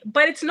die,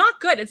 but it's not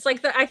good. It's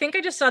like I think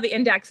I just saw the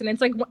index, and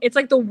it's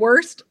like the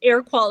worst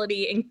air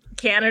quality in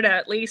Canada,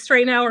 at least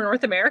right now, or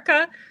North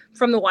America,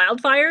 from the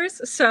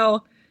wildfires.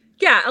 So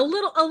yeah, a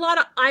lot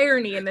of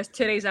irony in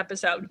today's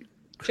episode,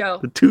 Joe.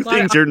 The two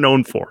things you're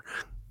known for,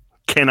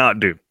 cannot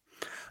do.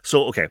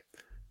 So, okay.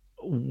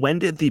 When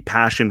did the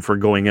passion for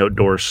going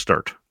outdoors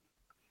start?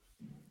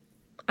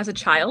 As a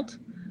child.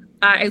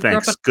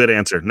 Thanks. Good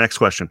answer. Next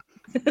question.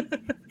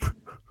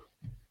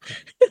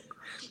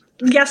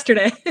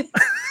 Yesterday.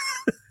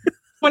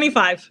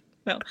 25.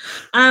 No.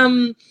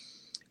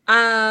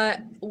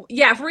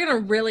 Yeah, if we're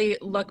going to really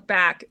look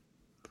back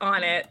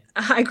on it,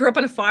 I grew up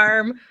on a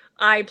farm.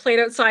 I played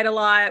outside a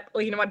lot.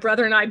 My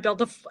brother and I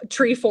built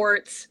tree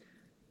forts.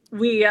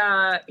 We,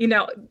 I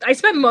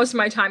spent most of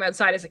my time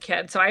outside as a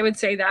kid. So I would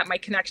say that my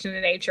connection to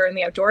nature and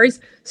the outdoors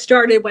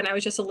started when I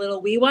was just a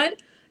little wee one.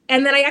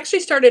 And then I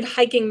actually started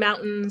hiking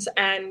mountains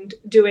and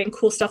doing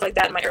cool stuff like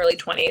that in my early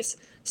 20s.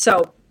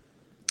 So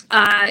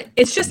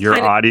it's just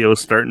your audio's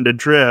starting to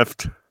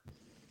drift.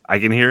 I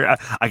can hear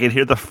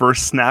the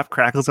first snap,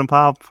 crackles, and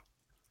pop.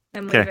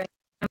 Okay.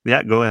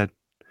 Yeah, go ahead.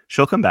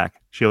 She'll come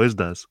back. She always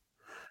does.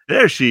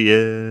 There she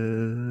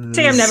is.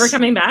 Say I'm never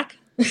coming back.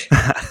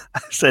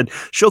 I said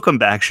she'll come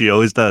back. She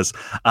always does.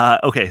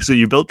 Okay, so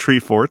you built tree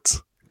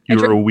forts. You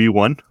were a wee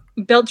one.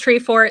 Built tree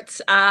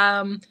forts.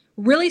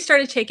 Really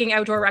started taking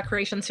outdoor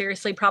recreation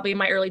seriously probably in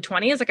my early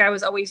 20s. Like I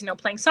was always,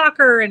 playing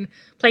soccer and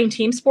playing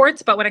team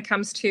sports. But when it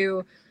comes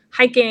to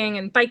hiking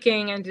and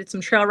biking and did some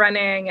trail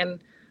running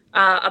and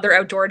other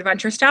outdoor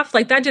adventure stuff,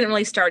 like that didn't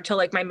really start till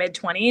like my mid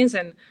 20s.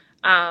 And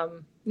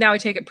now I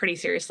take it pretty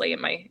seriously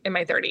in my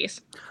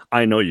 30s.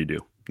 I know you do.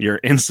 Your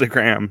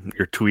Instagram,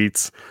 your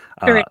tweets,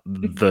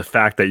 the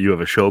fact that you have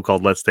a show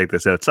called Let's Take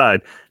This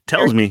Outside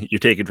tells me you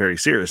take it very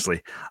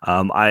seriously.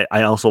 I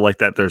also like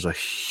that there's a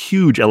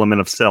huge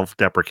element of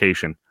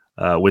self-deprecation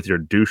with your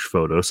douche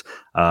photos.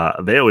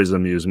 They always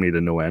amuse me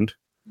to no end.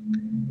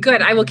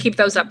 Good. I will keep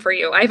those up for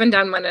you. I haven't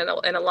done one in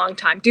a long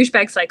time.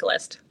 Douchebag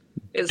cyclist.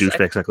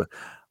 Douchebag cyclist.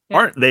 Yeah.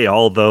 Aren't they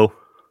all, though?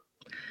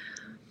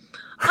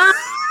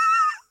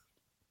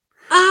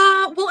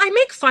 Well, I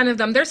make fun of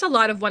them. There's a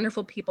lot of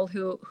wonderful people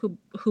who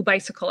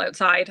bicycle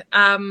outside.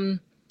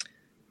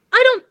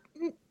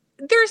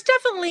 There's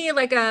definitely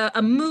like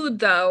a mood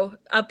though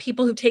of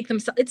people who take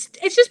themselves.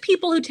 It's just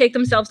people who take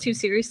themselves too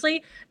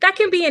seriously. That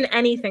can be in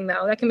anything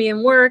though. That can be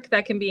in work.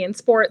 That can be in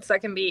sports.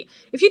 That can be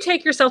if you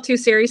take yourself too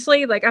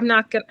seriously. Like I'm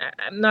not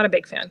a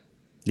big fan.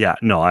 Yeah,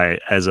 no. I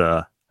as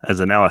a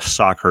now a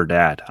soccer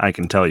dad, I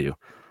can tell you.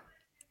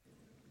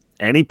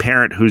 any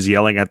parent who's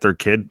yelling at their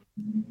kid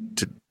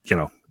to,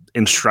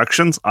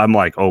 instructions, I'm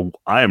like, oh,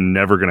 I am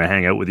never going to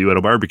hang out with you at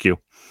a barbecue.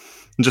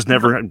 Just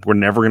never. We're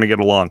never going to get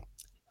along.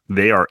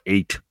 They are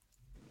 8.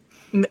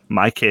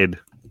 My kid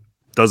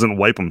doesn't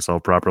wipe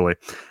himself properly.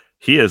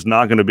 He is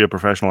not going to be a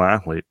professional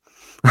athlete.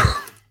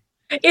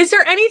 Is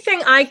there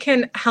anything I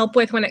can help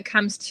with when it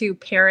comes to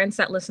parents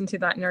that listen to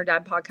that Nerd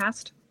Dad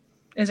podcast?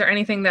 Is there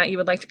anything that you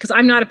would like to, because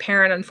I'm not a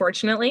parent,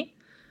 unfortunately,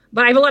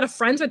 but I have a lot of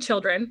friends with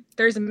children.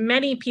 There's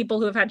many people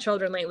who have had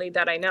children lately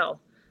that I know.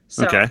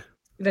 So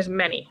there's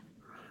many.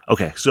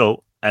 Okay.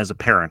 So as a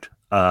parent,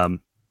 are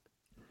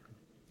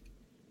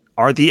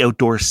the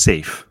outdoors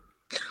safe?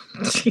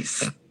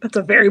 Jeez, that's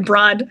a very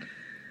broad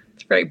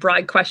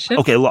question.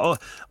 Okay.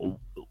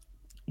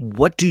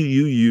 What do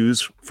you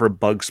use for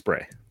bug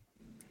spray?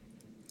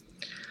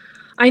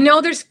 I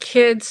know there's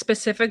kid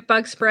specific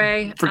bug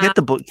spray. Forget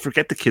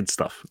the kid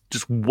stuff.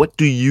 Just what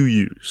do you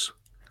use?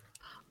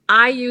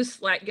 I use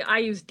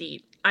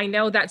DEET. I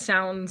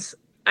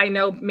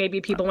know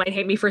maybe people might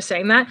hate me for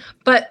saying that,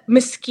 but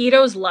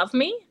mosquitoes love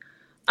me.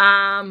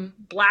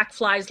 Black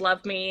flies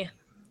love me.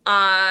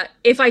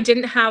 If I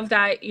didn't have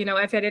that,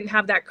 if I didn't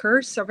have that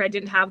curse, or if I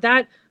didn't have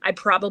that, I'd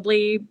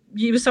probably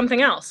use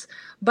something else.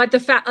 But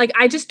the fact,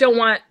 I don't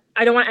want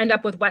to end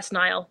up with West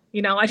Nile. I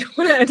don't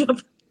want to end up.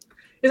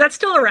 Is that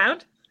still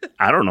around?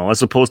 I don't know.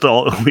 As opposed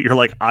to you're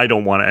like, I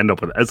don't want to end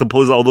up with it. As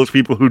opposed to all those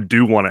people who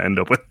do want to end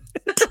up with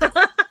it.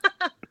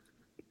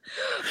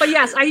 But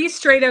yes, I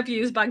straight up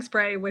use bug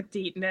spray with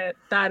DEET in it.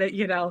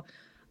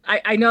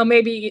 I know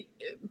maybe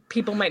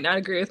people might not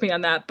agree with me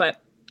on that,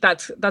 but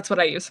that's what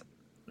I use.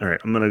 All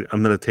right, I'm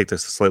gonna take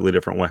this a slightly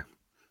different way.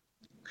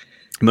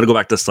 I'm gonna go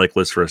back to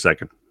cyclists for a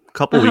second. A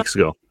couple weeks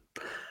ago,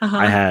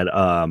 I had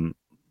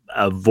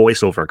a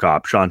voiceover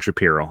cop, Sean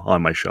Shapiro,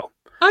 on my show.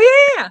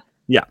 Oh yeah.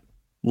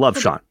 Love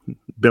Sean.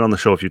 Been on the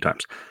show a few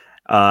times.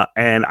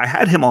 And I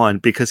had him on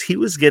because he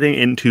was getting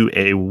into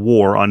a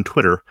war on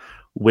Twitter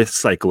with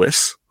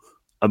cyclists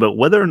about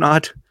whether or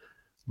not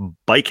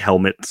bike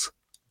helmets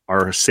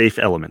are a safe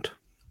element.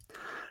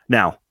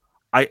 Now,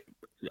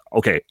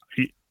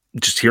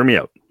 just hear me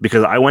out,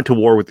 because I went to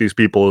war with these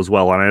people as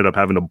well, and I ended up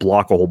having to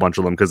block a whole bunch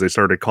of them because they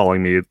started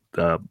calling me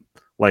a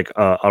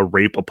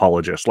rape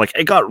apologist.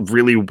 It got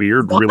really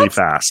weird really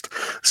fast.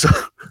 So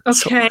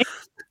okay.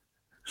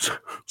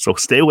 So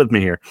stay with me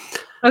here.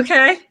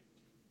 Okay.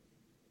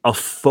 A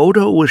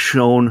photo was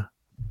shown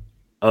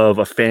of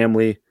a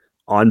family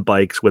on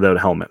bikes without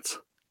helmets.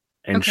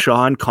 And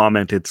Sean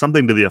commented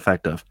something to the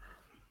effect of,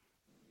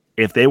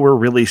 if they were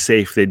really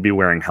safe, they'd be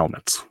wearing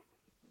helmets.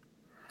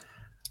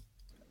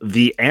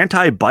 The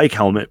anti-bike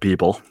helmet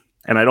people,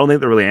 and I don't think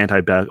they're really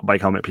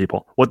anti-bike helmet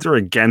people, what they're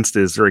against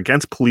is they're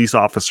against police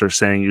officers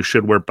saying you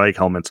should wear bike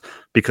helmets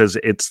because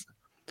it's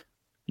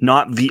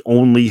not the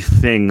only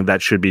thing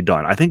that should be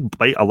done. I think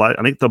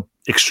the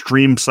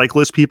extreme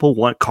cyclist people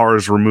want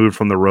cars removed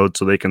from the road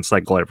so they can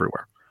cycle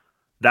everywhere.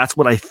 That's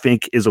what I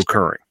think is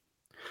occurring.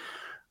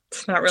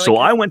 It's not really. So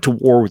I went to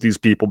war with these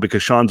people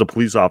because Sean's a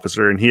police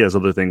officer and he has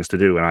other things to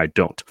do and I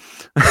don't.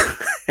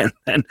 And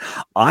then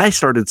I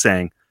started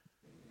saying,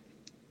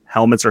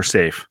 helmets are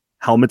safe.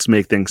 Helmets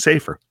make things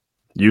safer.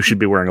 You should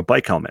be wearing a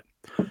bike helmet.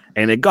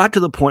 And it got to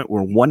the point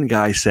where one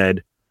guy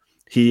said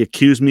he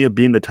accused me of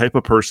being the type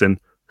of person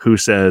who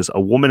says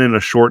a woman in a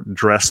short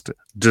dress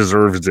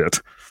deserves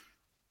it.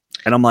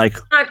 And I'm like,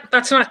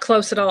 that's not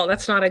close at all.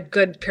 That's not a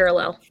good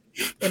parallel,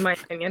 in my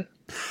opinion.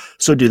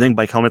 So do you think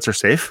bike helmets are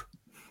safe?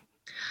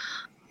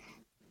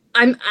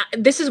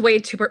 This is way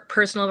too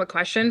personal of a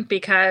question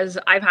because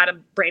I've had a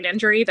brain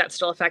injury that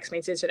still affects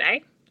me to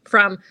today.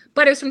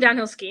 But it was from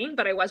downhill skiing,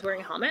 but I was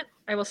wearing a helmet.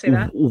 I will say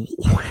that.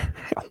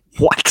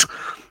 What?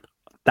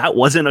 That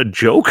wasn't a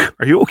joke?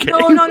 Are you okay?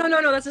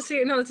 No. That's a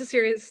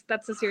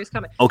serious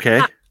comment.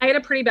 Okay. I had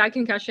a pretty bad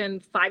concussion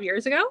 5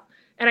 years ago,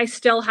 and I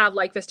still have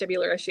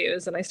vestibular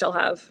issues, and I still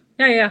have.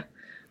 Yeah.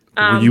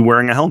 Were you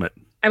wearing a helmet?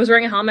 I was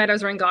wearing a helmet. I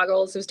was wearing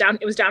goggles. It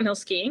was downhill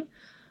skiing.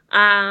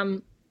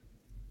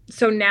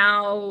 So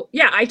now,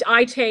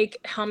 I take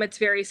helmets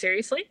very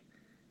seriously.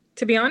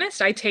 To be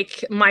honest, I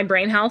take my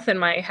brain health and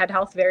my head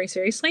health very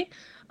seriously.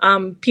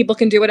 People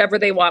can do whatever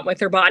they want with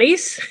their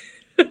bodies.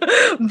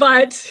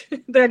 But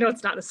I know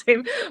it's not the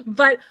same,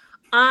 but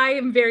I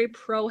am very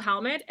pro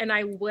helmet and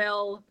I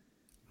will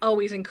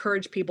always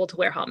encourage people to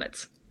wear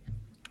helmets.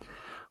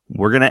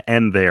 We're going to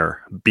end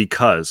there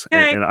because,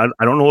 and I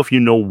don't know if you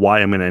know why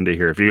I'm going to end it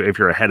here. If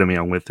you're ahead of me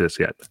on with this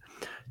yet,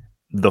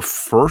 the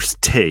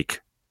first take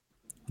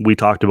we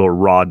talked about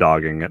raw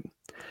dogging it.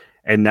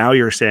 And now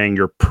you're saying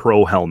you're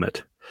pro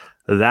helmet.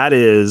 That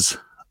is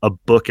a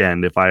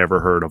bookend if I ever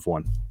heard of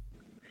one.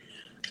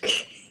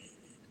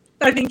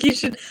 I think you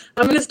should.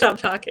 I'm going to stop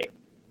talking.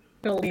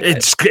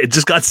 It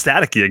just got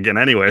staticky again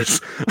anyways.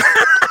 Can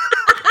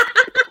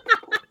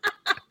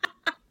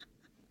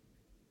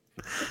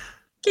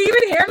you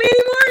even hear me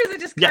anymore? Or is it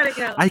just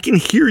cutting out? I can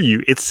hear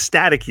you. It's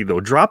staticky though.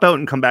 Drop out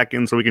and come back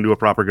in so we can do a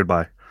proper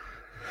goodbye.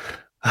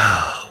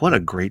 What a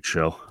great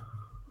show.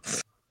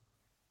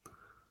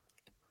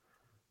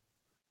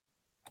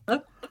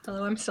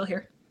 Hello, I'm still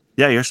here.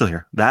 Yeah, you're still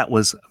here. That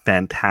was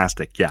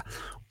fantastic. Yeah.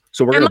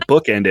 So we're going to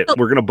bookend it.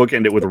 We're going to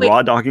bookend it with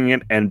raw dogging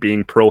it and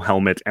being pro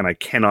helmet, and I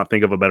cannot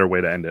think of a better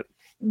way to end it.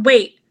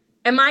 Wait,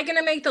 am I going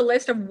to make the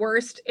list of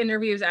worst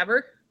interviews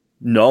ever?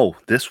 No,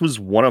 this was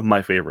one of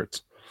my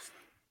favorites.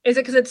 Is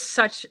it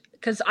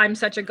because I'm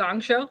such a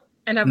gong show?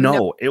 And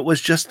it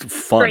was just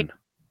fun. Great.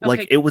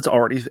 Like Okay.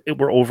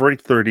 we're over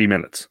 30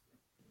 minutes.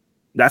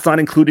 That's not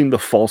including the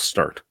false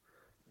start.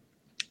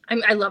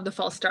 I love the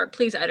false start.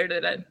 Please edit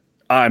it in.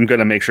 I'm going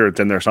to make sure it's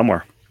in there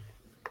somewhere.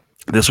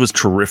 This was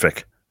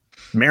terrific.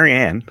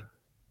 Marianne,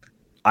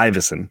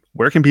 Ivison,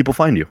 where can people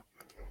find you?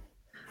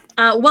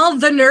 Well,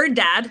 the Nerd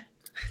Dad.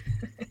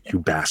 You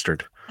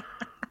bastard.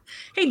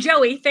 Hey,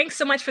 Joey, thanks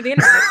so much for the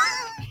interview.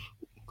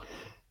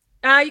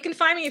 You can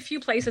find me a few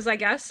places, I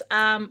guess.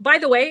 By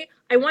the way,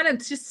 I want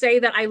to just say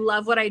that I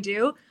love what I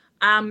do.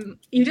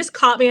 You just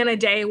caught me on a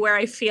day where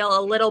I feel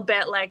a little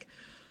bit like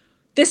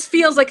this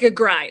feels like a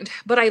grind,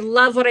 but I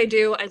love what I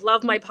do. I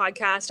love my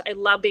podcast. I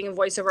love being a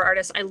voiceover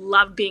artist. I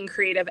love being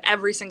creative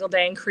every single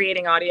day and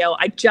creating audio.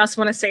 I just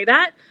want to say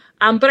that.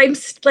 But I'm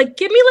like,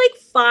 give me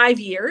like 5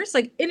 years,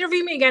 like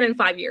interview me again in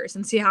 5 years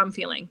and see how I'm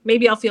feeling.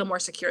 Maybe I'll feel more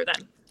secure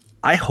then.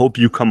 I hope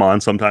you come on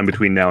sometime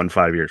between now and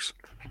 5 years.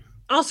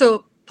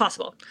 Also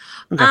possible.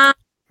 Okay.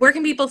 Where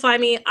can people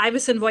find me?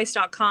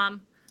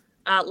 ivisonvoice.com.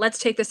 Let's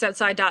take this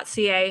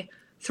outside.ca.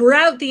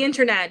 Throughout the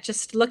internet,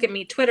 just look at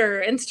me.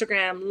 Twitter,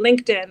 Instagram,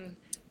 LinkedIn,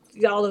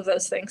 all of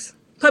those things.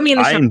 Put me in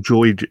the show.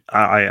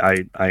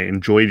 I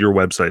enjoyed your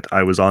website.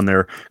 I was on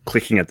there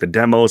clicking at the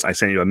demos. I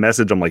sent you a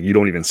message. I'm like, you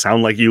don't even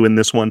sound like you in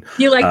this one.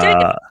 You liked it?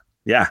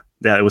 Yeah.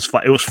 It was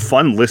fun. It was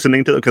fun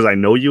listening to it because I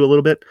know you a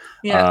little bit.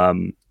 Yeah.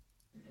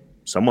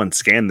 Someone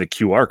scanned the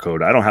QR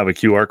code. I don't have a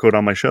QR code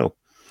on my show.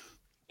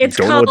 Don't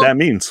know what that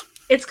means.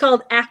 It's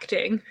called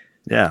acting.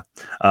 Yeah.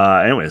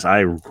 Anyways,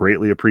 I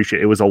greatly appreciate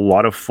it. It was a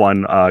lot of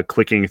fun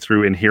clicking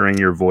through and hearing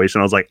your voice.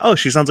 And I was like, oh,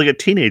 she sounds like a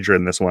teenager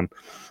in this one.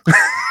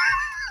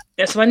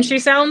 This one, she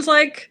sounds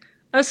like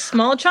a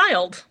small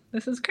child.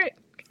 This is great.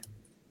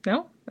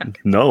 No? Okay.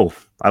 No.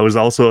 There was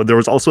also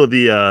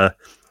the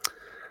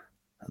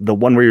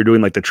one where you're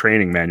doing like the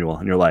training manual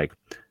and you're like,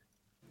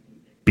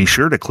 be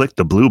sure to click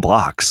the blue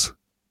blocks.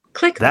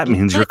 That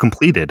means you're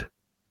completed.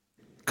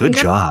 Good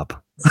job.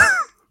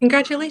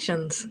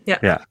 Congratulations. Yeah.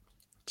 Yeah.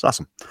 It's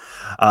awesome.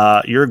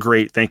 You're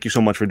great. Thank you so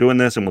much for doing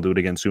this, and we'll do it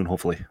again soon,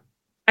 hopefully.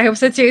 I hope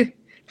so too.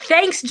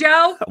 Thanks,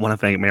 Joe. I want to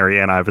thank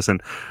Marianne Ivison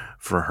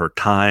for her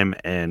time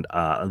and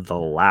the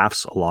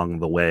laughs along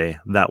the way.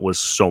 That was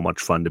so much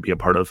fun to be a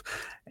part of,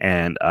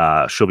 and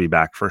she'll be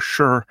back for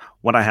sure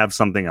when I have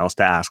something else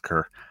to ask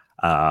her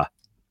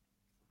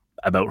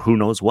about who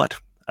knows what.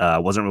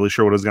 Wasn't really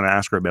sure what I was going to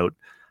ask her about,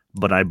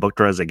 but I booked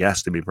her as a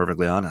guest, to be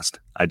perfectly honest.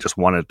 I just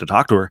wanted to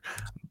talk to her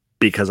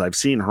because I've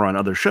seen her on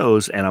other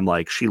shows, and I'm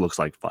like, she looks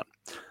like fun.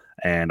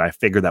 And I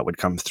figured that would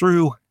come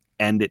through,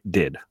 and it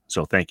did.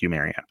 So thank you,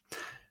 Marianne.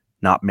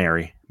 Not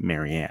Mary,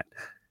 Marianne.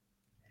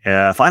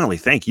 Finally,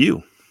 thank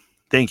you.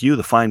 Thank you,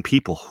 the fine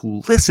people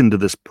who listen to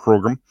this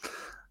program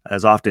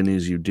as often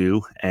as you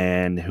do,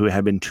 and who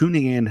have been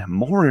tuning in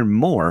more and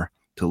more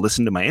to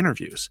listen to my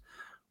interviews.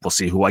 We'll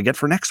see who I get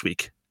for next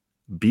week.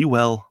 Be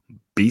well,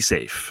 be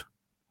safe.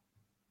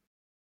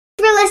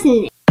 For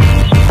listening.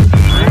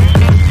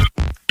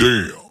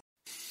 Damn.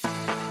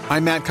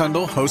 I'm Matt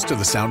Kundle, host of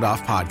the Sound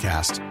Off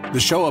Podcast, the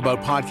show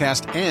about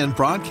podcast and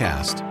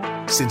broadcast.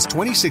 Since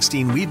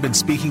 2016, we've been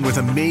speaking with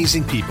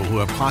amazing people who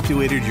have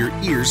populated your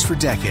ears for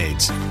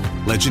decades.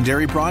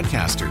 Legendary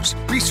broadcasters,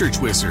 research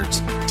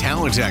wizards,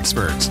 talent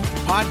experts,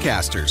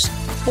 podcasters,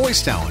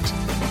 voice talent.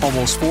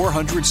 Almost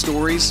 400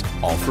 stories,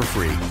 all for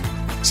free.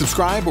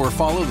 Subscribe or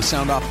follow the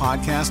Sound Off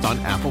Podcast on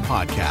Apple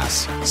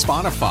Podcasts,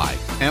 Spotify,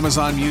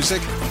 Amazon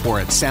Music, or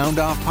at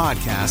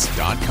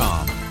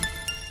soundoffpodcast.com.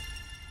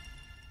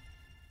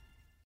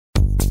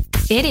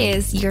 It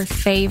is your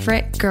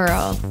favorite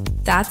girl.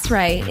 That's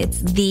right,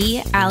 it's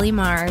the Allie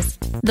Mars,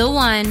 the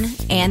one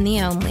and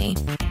the only.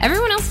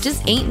 Everyone else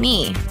just ain't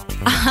me.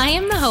 I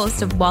am the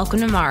host of Welcome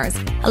to Mars,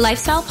 a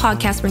lifestyle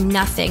podcast where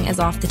nothing is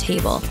off the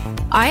table.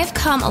 I have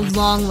come a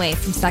long way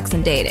from sex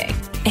and dating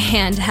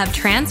and have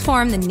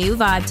transformed the new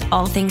vibe to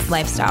all things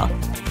lifestyle.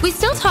 We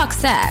still talk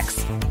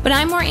sex, but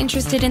I'm more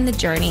interested in the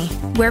journey,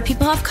 where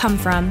people have come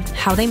from,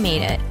 how they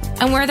made it,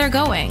 and where they're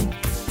going.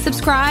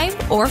 Subscribe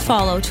or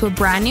follow to a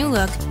brand new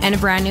look and a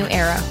brand new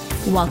era.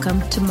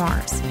 Welcome to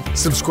Mars.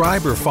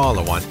 Subscribe or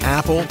follow on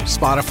Apple,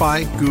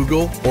 Spotify,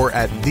 Google, or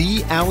at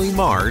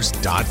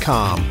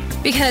thealliemars.com.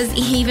 Because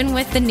even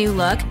with the new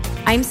look,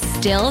 I'm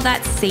still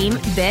that same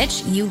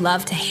bitch you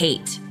love to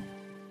hate.